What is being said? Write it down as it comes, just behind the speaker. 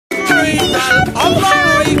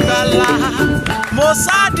Ọlọ́run ìgbàlà, mo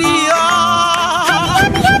sádìọ́.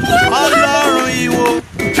 Ọlọ́run ìwò.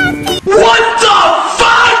 What the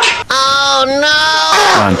fuck? Oh no!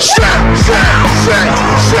 Sack.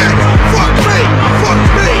 Fuck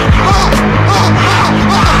me!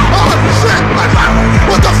 Sack.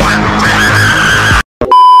 What the fuck?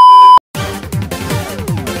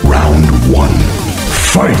 Round 1.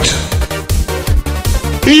 Fight!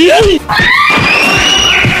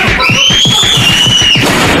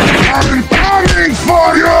 I'm coming for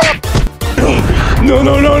you! No.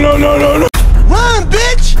 Run,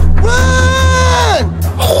 bitch! Run!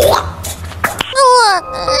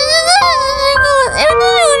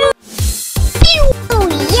 Oh,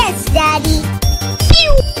 yes, Daddy.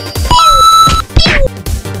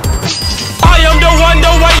 I am the one,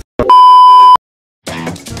 the way.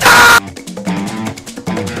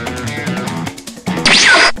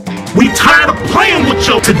 We tired of playing with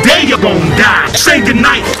you. Today you're gonna die. Say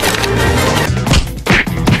goodnight.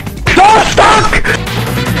 Stuck!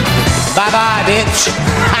 Bye-bye, bitch.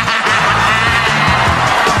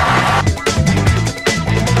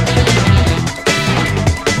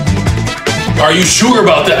 Are you sure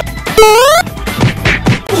about that?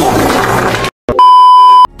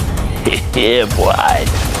 Yeah, boy.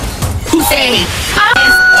 Hey.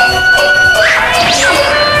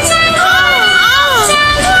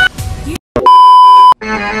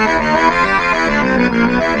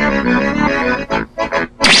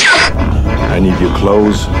 I need your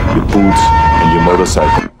clothes, your boots, and your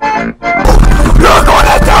motorcycle. You're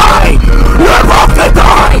gonna die! You're about to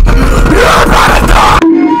die! You're gonna die!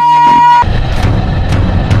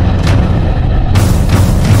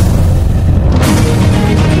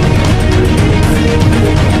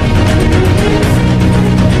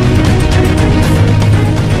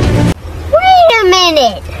 Wait a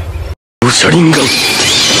minute. Richard!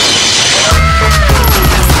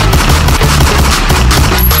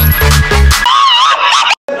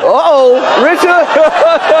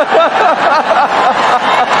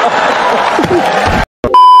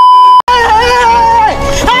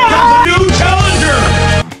 New challenger!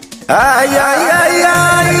 Ay.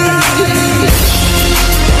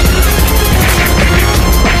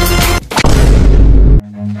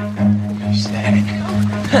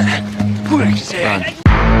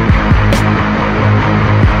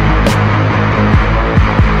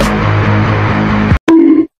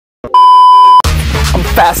 I'm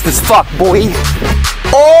fast as fuck, boy.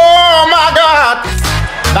 Oh my god!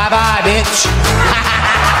 Bye-bye, bitch.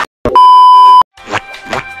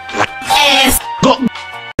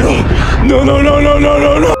 No.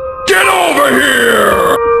 Get over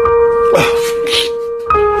here!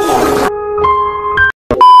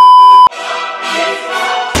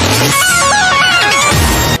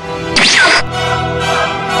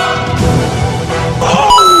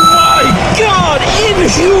 Oh my god!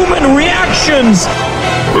 Inhuman reactions!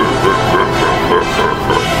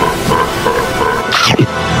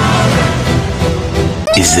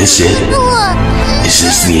 Is this it? Is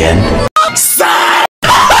this the end?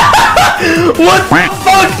 What the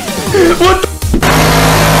fuck? What the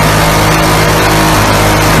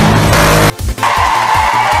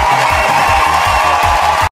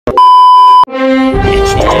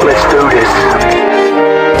Let's do this.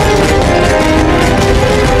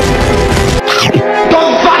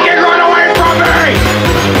 Don't fucking run away from me!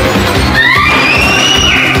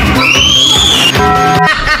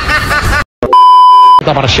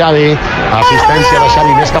 Per Xavi, assistència de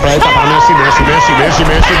Xavi, més cap a dreta per Messi,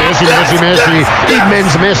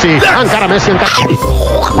 immens Messi, encara Messi, encara...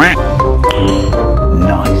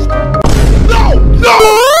 Nice. No!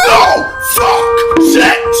 Fuck!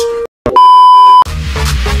 Shit!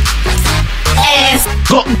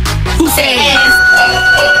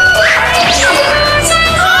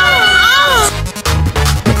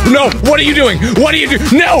 No! What are you doing? What are you doing?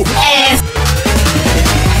 No!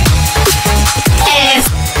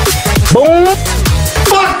 Boom!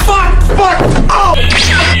 Fuck! Oh!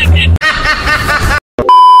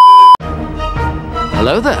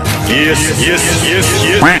 Hello there. Yes.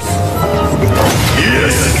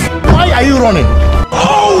 Why are you running?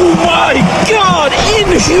 Oh my god!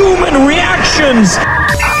 Inhuman reactions!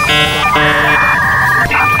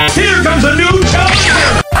 Here comes a new challenger!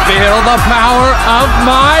 Feel the power of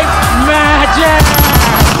my magic!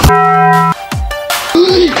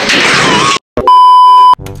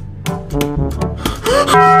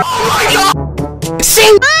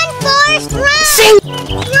 Sing! Run, Forrest, run! Sing!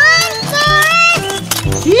 Run, Forrest!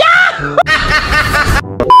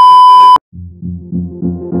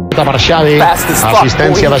 Per Xavi,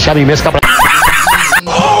 assistència de Xavi, més cap a...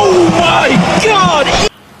 Oh my god!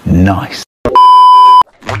 Nice.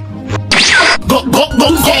 Go,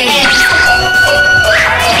 yeah.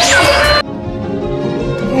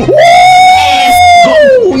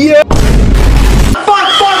 Oh, yeah. Fuck.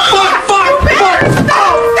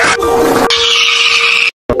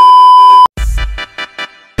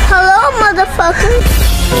 Hello, motherfucker.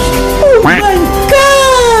 Oh my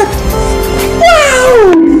god! Wow!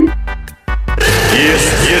 Yes.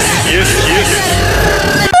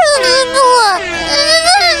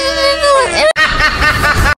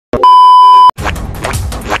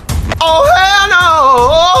 Oh, hell no!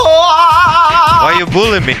 Why you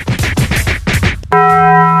bullying me?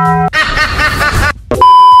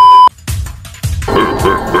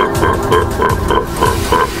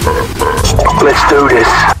 Let's do this.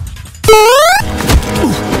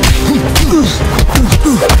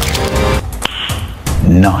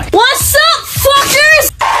 Nice. What's up, fuckers?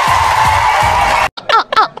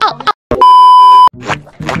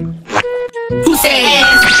 Who says?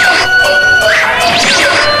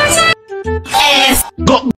 Ass.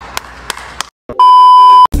 Go.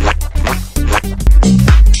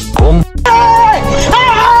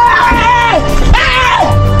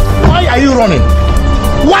 Why are you running?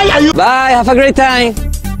 Why are you? Bye, have a great time.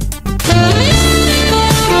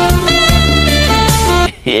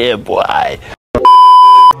 Yeah, boy.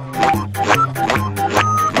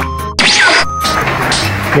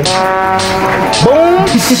 Boom!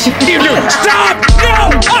 Stop! No!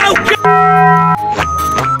 Oh, God!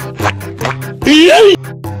 Yay!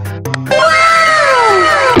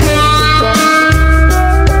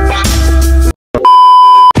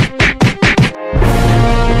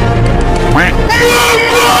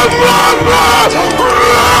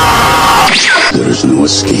 There is no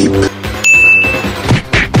escape.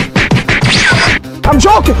 I'm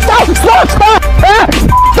joking. Stop!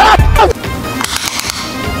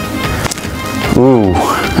 Ooh,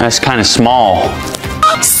 that's kind of small.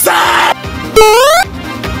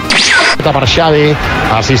 Per Xavi,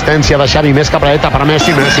 assistència de Xavi més cap a dreta per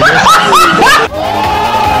Messi.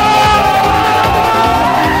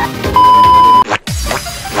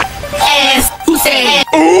 Ass. Who said?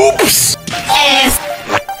 Oops! Ass.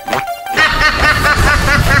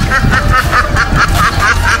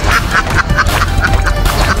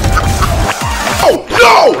 Oh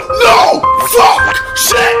no! Fuck!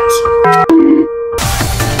 Shit!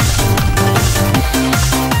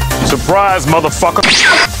 Surprise, motherfucker.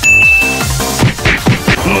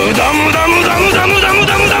 Muda, muda, muda, muda, muda,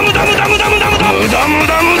 muda, muda, muda, muda, muda, muda, muda, muda, muda,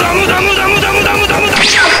 muda, muda, muda, muda,